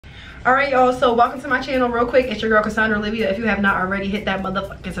All right, y'all, so welcome to my channel. Real quick, it's your girl Cassandra Olivia. If you have not already, hit that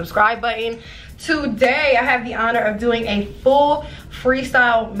motherfucking subscribe button. Today I have the honor of doing a full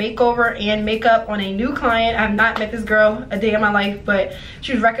freestyle makeover and makeup on a new client. I have not met this girl a day in my life, but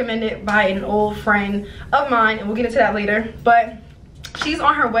she was recommended by an old friend of mine, and we'll get into that later. But she's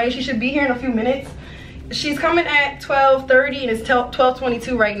on her way. She should be here in a few minutes. She's coming at 12:30 and it's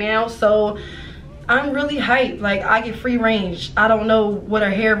 12:22 right now, so I'm really hyped. Like, I get free range. I don't know what her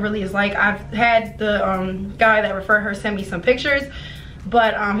hair really is like. I've had the guy that referred her send me some pictures,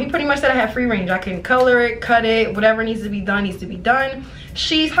 but he pretty much said I have free range. I can color it, cut it, whatever needs to be done needs to be done.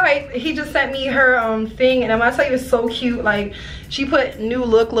 She's hyped. He just sent me her thing, and I'm gonna tell you, it's so cute. Like, she put new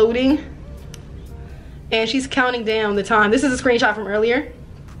look loading and she's counting down the time. This is a screenshot from earlier.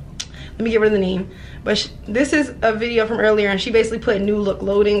 Let me get rid of the name. But this is a video from earlier, and she basically put new look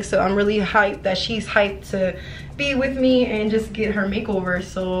loading. So I'm really hyped that she's hyped to be with me and just get her makeover.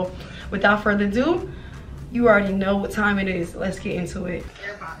 So without further ado, you already know what time it is. Let's get into it.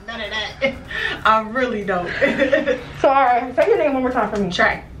 None of that. I really don't. So all right, say your name one more time for me.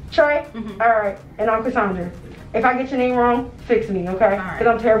 Trey. Trey? Mm-hmm. All right, and I'm Cassandra. If I get your name wrong, fix me, okay? Because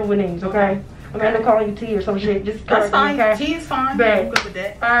I'm terrible with names, okay? I'm gonna end up calling you T or some shit. Just that's fine. Okay? T is fine. I'm good with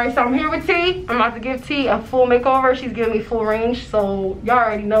that. Alright, so I'm here with T. I'm about to give T a full makeover. She's giving me full range. So y'all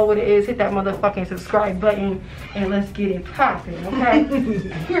already know what it is. Hit that motherfucking subscribe button and let's get it popping, okay?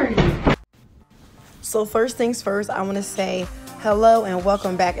 Period. So first things first, I wanna say hello and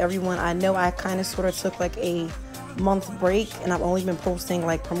welcome back, everyone. I know I kinda sorta took like a month break, and I've only been posting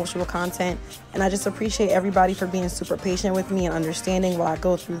like promotional content, and I just appreciate everybody for being super patient with me and understanding while I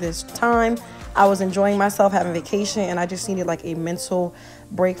go through this time. I was enjoying myself, having vacation, and I just needed like a mental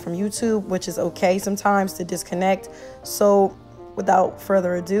break from YouTube, which is okay sometimes to disconnect. So without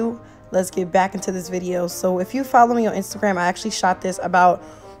further ado, let's get back into this video. So if you follow me on Instagram, I actually shot this about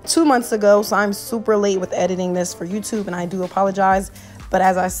 2 months ago, so I'm super late with editing this for YouTube, and I do apologize. But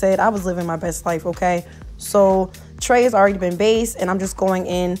as I said, I was living my best life, okay? So Trey has already been based, and I'm just going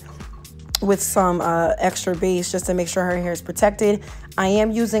in with some extra base just to make sure her hair is protected. I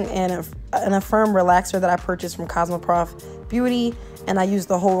am using an Affirm relaxer that I purchased from Cosmoprof Beauty, and I use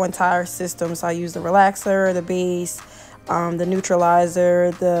the whole entire system. So I use the relaxer, the base, the neutralizer,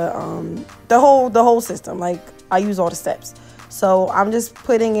 the whole system. Like, I use all the steps. So I'm just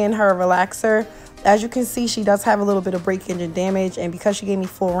putting in her relaxer. As you can see, she does have a little bit of breakage and damage, and because she gave me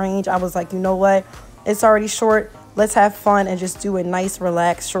full range, I was like, you know what? It's already short. Let's have fun and just do a nice,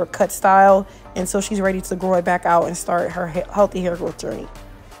 relaxed, shortcut style until she's ready to grow it back out and start her healthy hair growth journey.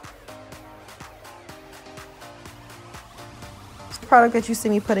 The product that you see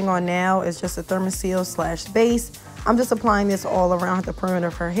me putting on now is just a Thermoseal / base. I'm just applying this all around the perimeter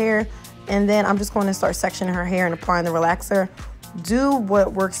of her hair, and then I'm just going to start sectioning her hair and applying the relaxer. Do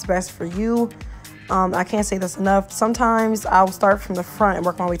what works best for you. I can't say this enough. Sometimes I'll start from the front and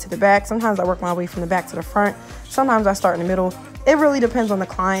work my way to the back. Sometimes I work my way from the back to the front. Sometimes I start in the middle. It really depends on the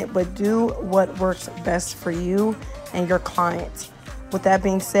client, but do what works best for you and your client. With that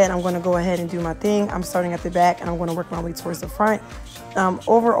being said, I'm going to go ahead and do my thing. I'm starting at the back, and I'm going to work my way towards the front.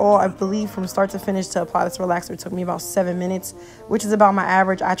 Overall, I believe from start to finish to apply this relaxer, it took me about 7 minutes, which is about my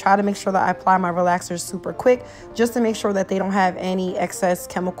average. I try to make sure that I apply my relaxers super quick, just to make sure that they don't have any excess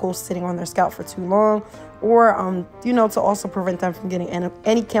chemicals sitting on their scalp for too long, or you know, to also prevent them from getting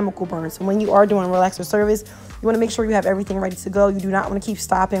any chemical burns. So when you are doing a relaxer service, you want to make sure you have everything ready to go. You do not want to keep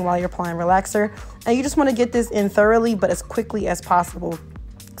stopping while you're applying relaxer, and you just want to get this in thoroughly but as quickly as possible.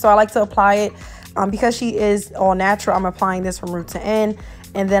 So I like to apply it because she is all natural. I'm applying this from root to end,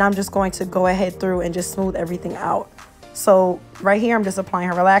 and then I'm just going to go ahead through and just smooth everything out. So right here, I'm just applying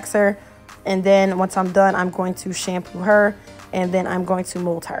her relaxer, and then once I'm done, I'm going to shampoo her, and then I'm going to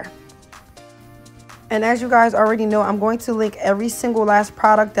mold her. And as you guys already know, I'm going to link every single last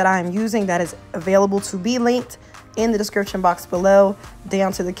product that I am using that is available to be linked in the description box below,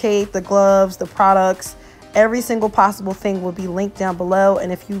 down to the cape, the gloves, the products. Every single possible thing will be linked down below,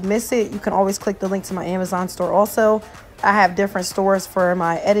 and if you miss it, you can always click the link to my Amazon store also. I have different stores for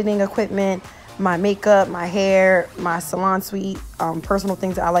my editing equipment, my makeup, my hair, my salon suite, personal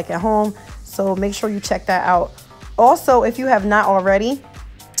things that I like at home. So make sure you check that out. Also, if you have not already,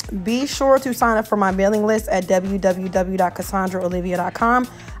 be sure to sign up for my mailing list at www.cassandraolivia.com.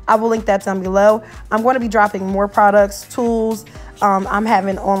 I will link that down below. I'm going to be dropping more products, tools. I'm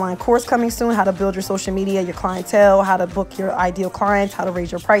having an online course coming soon, how to build your social media, your clientele, how to book your ideal clients, how to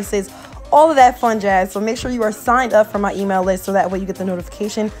raise your prices, all of that fun jazz. So make sure you are signed up for my email list so that way you get the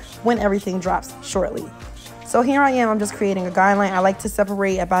notification when everything drops shortly. So here I am, I'm just creating a guideline. I like to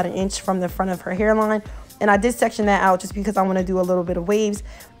separate about 1 inch from the front of her hairline. And I did section that out just because I want to do a little bit of waves.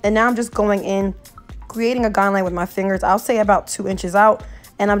 And now I'm just going in, creating a guideline with my fingers. I'll say about 2 inches out,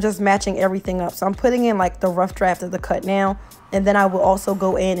 and I'm just matching everything up. So I'm putting in like the rough draft of the cut now, and then I will also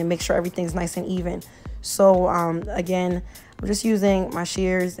go in and make sure everything's nice and even. So again, I'm just using my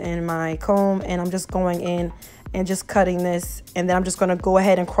shears and my comb, and I'm just going in and just cutting this, and then I'm just going to go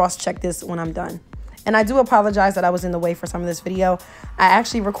ahead and cross-check this when I'm done. And I do apologize that I was in the way for some of this video. I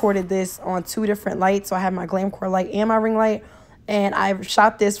actually recorded this on 2 different lights. So I have my Glamcore light and my ring light. And I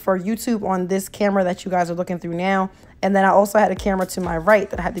shot this for YouTube on this camera that you guys are looking through now. And then I also had a camera to my right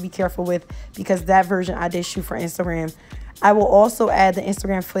that I had to be careful with, because that version I did shoot for Instagram. I will also add the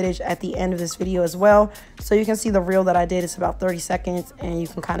Instagram footage at the end of this video as well, so you can see the reel that I did. It's about 30 seconds, and you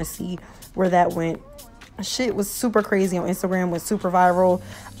can kind of see where that went. Shit was super crazy on Instagram, was super viral.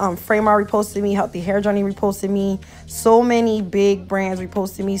 Framar reposted me, Healthy Hair Journey reposted me, so many big brands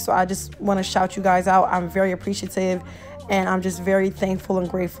reposted me. So I just want to shout you guys out. I'm very appreciative, and I'm just very thankful and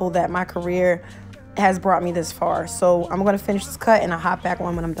grateful that my career has brought me this far. So I'm going to finish this cut, and I'll hop back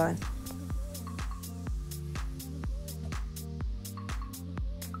on when I'm done.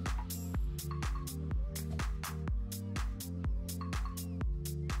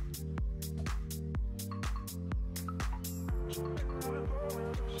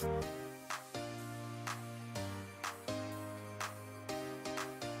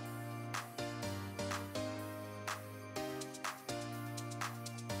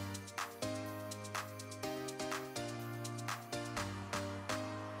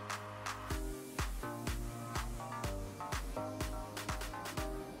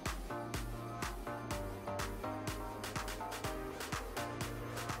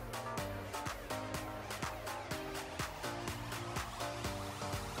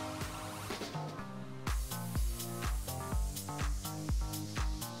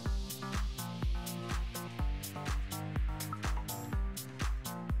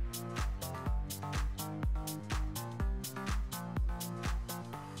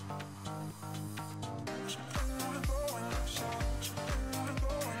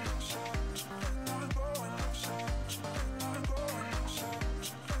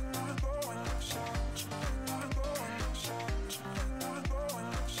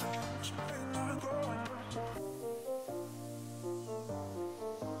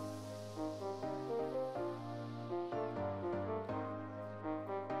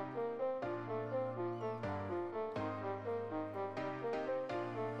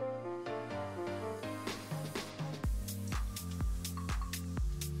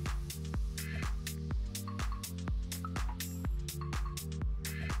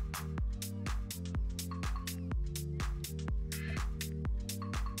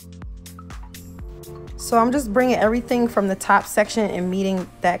 So I'm just bringing everything from the top section and meeting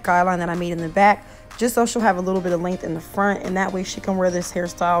that guideline that I made in the back, just so she'll have a little bit of length in the front, and that way she can wear this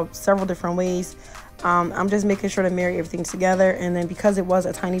hairstyle several different ways. I'm just making sure to marry everything together, and then because it was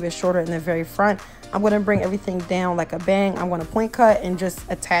a tiny bit shorter in the very front, I'm going to bring everything down like a bang. I'm going to point cut and just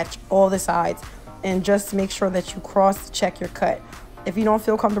attach all the sides, and just make sure that you cross check your cut. If you don't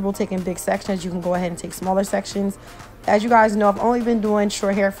feel comfortable taking big sections, you can go ahead and take smaller sections. As you guys know, I've only been doing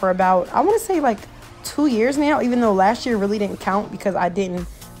short hair for about, I want to say like 2 years now, even though last year really didn't count because I didn't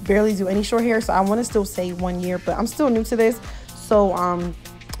barely do any short hair. So I want to still say 1 year, but I'm still new to this. So I'm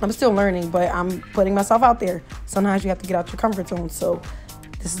still learning, but I'm putting myself out there. Sometimes you have to get out your comfort zone. So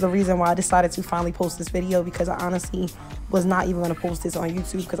this is the reason why I decided to finally post this video, because I honestly was not even going to post this on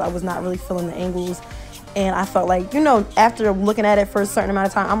YouTube because I was not really feeling the angles. And I felt like, you know, after looking at it for a certain amount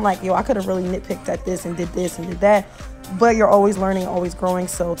of time, I'm like, yo, I could have really nitpicked at this and did that. But you're always learning, always growing.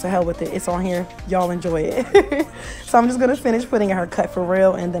 So to hell with it. It's on here. Y'all enjoy it. So I'm just going to finish putting in her cut for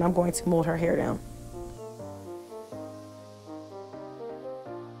real, and then I'm going to mold her hair down.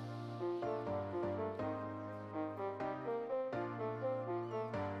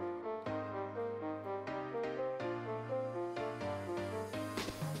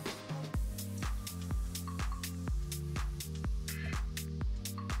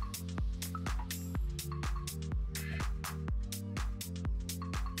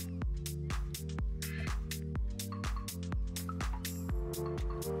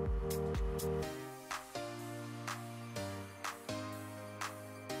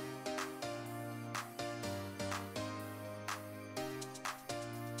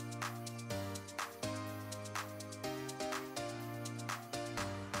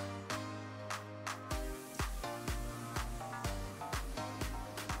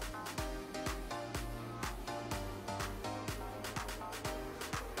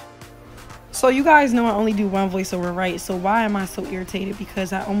 So you guys know I only do one voiceover, right? So why am I so irritated?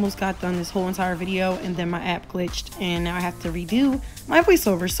 Because I almost got done this whole entire video and then my app glitched and now I have to redo my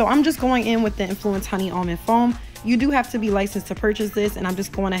voiceover. So I'm just going in with the Influence Honey Almond Foam. You do have to be licensed to purchase this, and I'm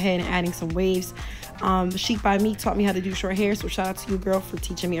just going ahead and adding some waves. Chic by Me taught me how to do short hair, so shout out to you, girl, for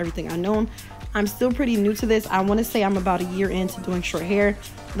teaching me everything I know. I'm still pretty new to this. I want to say I'm about a year into doing short hair.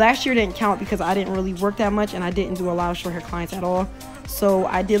 Last year didn't count because I didn't really work that much and I didn't do a lot of short hair clients at all. So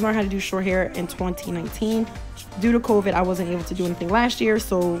I did learn how to do short hair in 2019. Due to COVID, I wasn't able to do anything last year.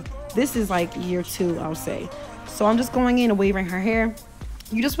 So this is like year 2, I'll say. So I'm just going in and waving her hair.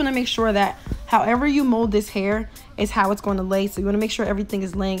 You just want to make sure that however you mold this hair is how it's going to lay. So you want to make sure everything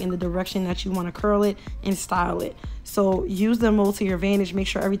is laying in the direction that you want to curl it and style it. So use the mold to your advantage. Make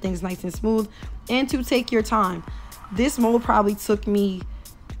sure everything's nice and smooth, and to take your time. This mold probably took me,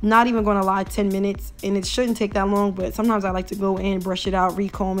 not even going to lie, 10 minutes, and it shouldn't take that long, but sometimes I like to go in, brush it out,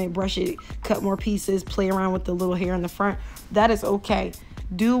 recomb it, brush it, cut more pieces, play around with the little hair in the front. That is okay.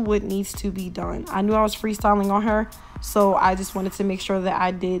 Do what needs to be done. I knew I was freestyling on her, so I just wanted to make sure that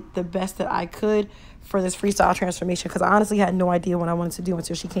I did the best that I could for this freestyle transformation, because I honestly had no idea what I wanted to do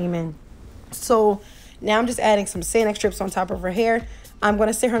until she came in. So now I'm just adding some Sanex strips on top of her hair. I'm going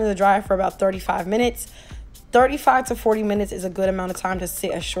to sit her in the dryer for about 35 minutes. 35 to 40 minutes is a good amount of time to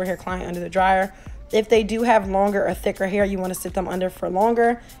sit a short hair client under the dryer. If they do have longer or thicker hair, you want to sit them under for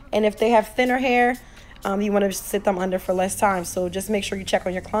longer. And if they have thinner hair, you want to sit them under for less time. So just make sure you check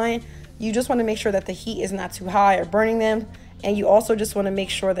on your client. You just want to make sure that the heat is not too high or burning them. And you also just want to make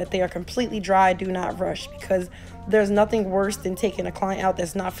sure that they are completely dry. Do not rush, because there's nothing worse than taking a client out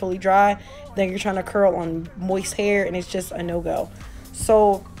that's not fully dry. Then you're trying to curl on moist hair and it's just a no-go.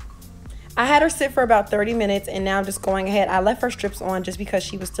 So I had her sit for about 30 minutes, and now I'm just going ahead. I left her strips on just because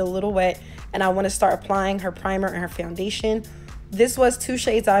she was still a little wet, and I want to start applying her primer and her foundation. This was 2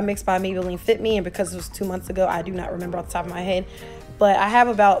 shades I mixed by Maybelline Fit Me, and because it was 2 months ago, I do not remember off the top of my head. But I have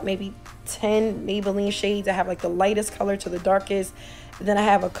about maybe 10 Maybelline shades. I have like the lightest color to the darkest. Then I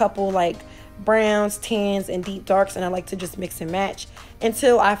have a couple like browns, tans, and deep darks, and I like to just mix and match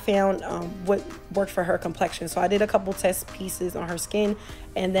until I found what worked for her complexion. So I did a couple test pieces on her skin,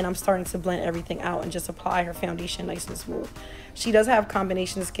 and then I'm starting to blend everything out and just apply her foundation nice and smooth. She does have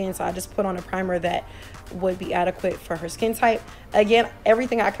combination skin, so I just put on a primer that would be adequate for her skin type. Again,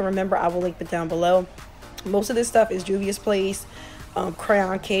 everything I can remember, I will link it down below. Most of this stuff is Juvia's Place,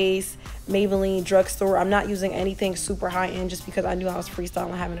 Crayon Case, Maybelline, drugstore. I'm not using anything super high end just because I knew I was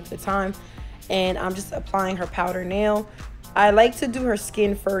freestyling, having a good time. And I'm just applying her powder nail. I like to do her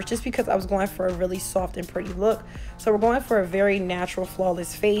skin first just because I was going for a really soft and pretty look. So we're going for a very natural,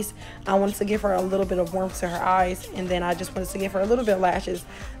 flawless face. I wanted to give her a little bit of warmth to her eyes, and then I just wanted to give her a little bit of lashes.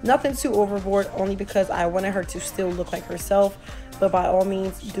 Nothing too overboard, only because I wanted her to still look like herself. But by all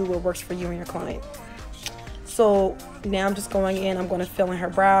means, do what works for you and your client. So now I'm just going in. I'm going to fill in her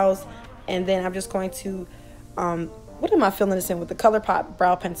brows, and then I'm just going to what am I filling this in with? The ColourPop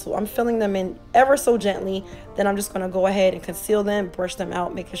brow pencil. I'm filling them in ever so gently. Then I'm just going to go ahead and conceal them, brush them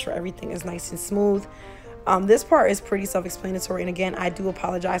out, making sure everything is nice and smooth. This part is pretty self-explanatory, and again, I do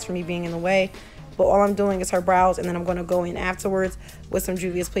apologize for me being in the way, but all I'm doing is her brows, and then I'm going to go in afterwards with some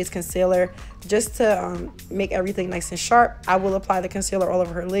Juvia's Place concealer just to make everything nice and sharp. I will apply the concealer all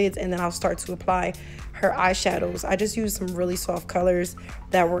over her lids, and then I'll start to apply her eyeshadows. I just used some really soft colors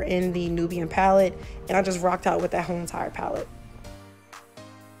that were in the Nubian palette, and I just rocked out with that whole entire palette.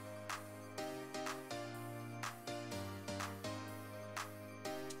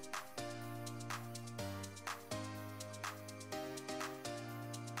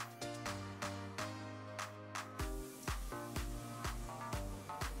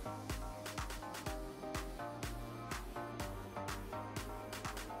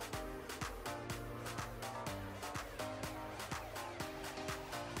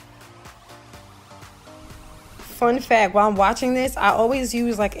 Fun fact, while I'm watching this, I always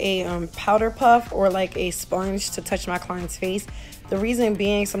use like a powder puff or like a sponge to touch my client's face. The reason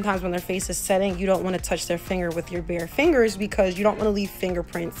being, sometimes when their face is setting, you don't want to touch their finger with your bare fingers because you don't want to leave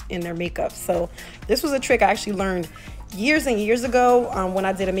fingerprints in their makeup. So this was a trick I actually learned years and years ago when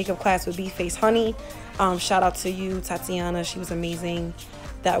I did a makeup class with Face Honey. Shout out to you, Tatiana. She was amazing.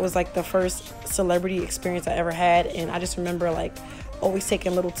 That was like the first celebrity experience I ever had, and I just remember like always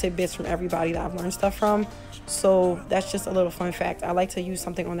taking little tidbits from everybody that I've learned stuff from. So that's just a little fun fact. I like to use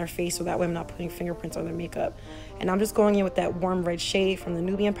something on their face so that way I'm not putting fingerprints on their makeup. And I'm just going in with that warm red shade from the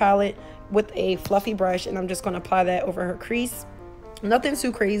Nubian palette with a fluffy brush, and I'm just going to apply that over her crease. Nothing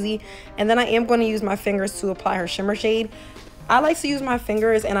too crazy. And then I am going to use my fingers to apply her shimmer shade. I like to use my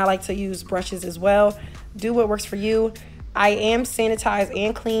fingers, and I like to use brushes as well. Do what works for you. I am sanitized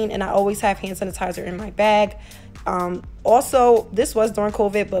and clean, and I always have hand sanitizer in my bag. Also, this was during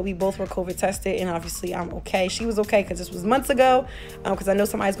COVID, but we both were COVID tested, and obviously I'm okay. She was okay because this was months ago, because I know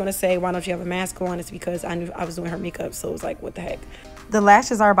somebody's going to say, why don't you have a mask on? It's because I knew I was doing her makeup, so it was like, what the heck. The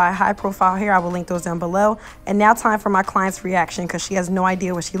lashes are by High Profile Hair. I will link those down below. And now time for my client's reaction, because she has no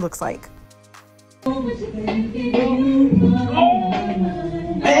idea what she looks like. Man,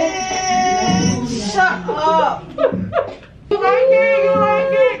 shut up. You like it? You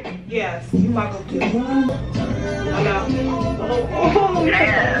like it? Yes, you might go get it. I know. Oh,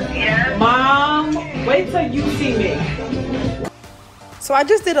 yes. Mom, wait till you see me. So I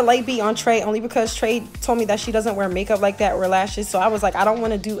just did a light beat on Trey, only because Trey told me that she doesn't wear makeup like that or lashes. So I was like, I don't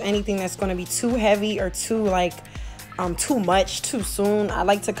want to do anything that's going to be too heavy or too like too much too soon. I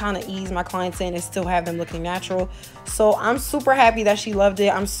like to kind of ease my clients in and still have them looking natural. So I'm super happy that she loved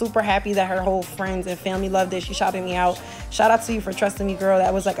it. I'm super happy that her whole friends and family loved it. She shouted me out. Shout out to you for trusting me, girl.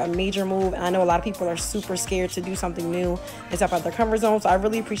 That was like a major move, and I know a lot of people are super scared to do something new and step out their comfort zone. So I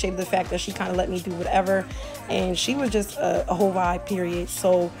really appreciated the fact that she kind of let me do whatever, and she was just a whole vibe, period.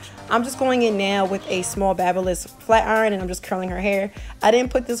 So I'm just going in now with a small Babyliss flat iron, and I'm just curling her hair. I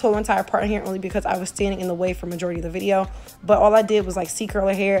didn't put this whole entire part in here only because I was standing in the way for majority of the video, but all I did was like C-curl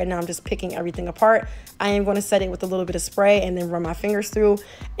her hair, and now I'm just picking everything apart. I am going to set it with a little bit of spray and then run my fingers through,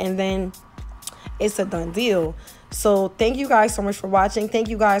 and then it's a done deal. So thank you guys so much for watching. Thank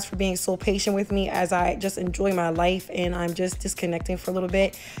you guys for being so patient with me as I just enjoy my life and I'm just disconnecting for a little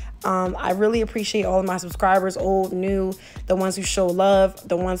bit. I really appreciate all of my subscribers, old, new, the ones who show love,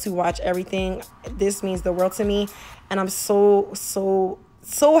 the ones who watch everything. This means the world to me, and I'm so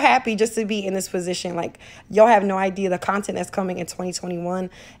happy just to be in this position. Like, y'all have no idea the content that's coming in 2021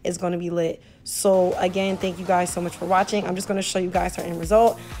 is going to be lit. So again, thank you guys so much for watching. I'm just going to show you guys her end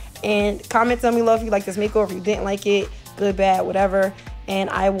result, and comment, tell me love if you like this makeover, if you didn't like it, good, bad, whatever. And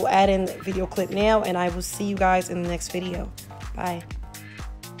I will add in the video clip now, and I will see you guys in the next video. Bye.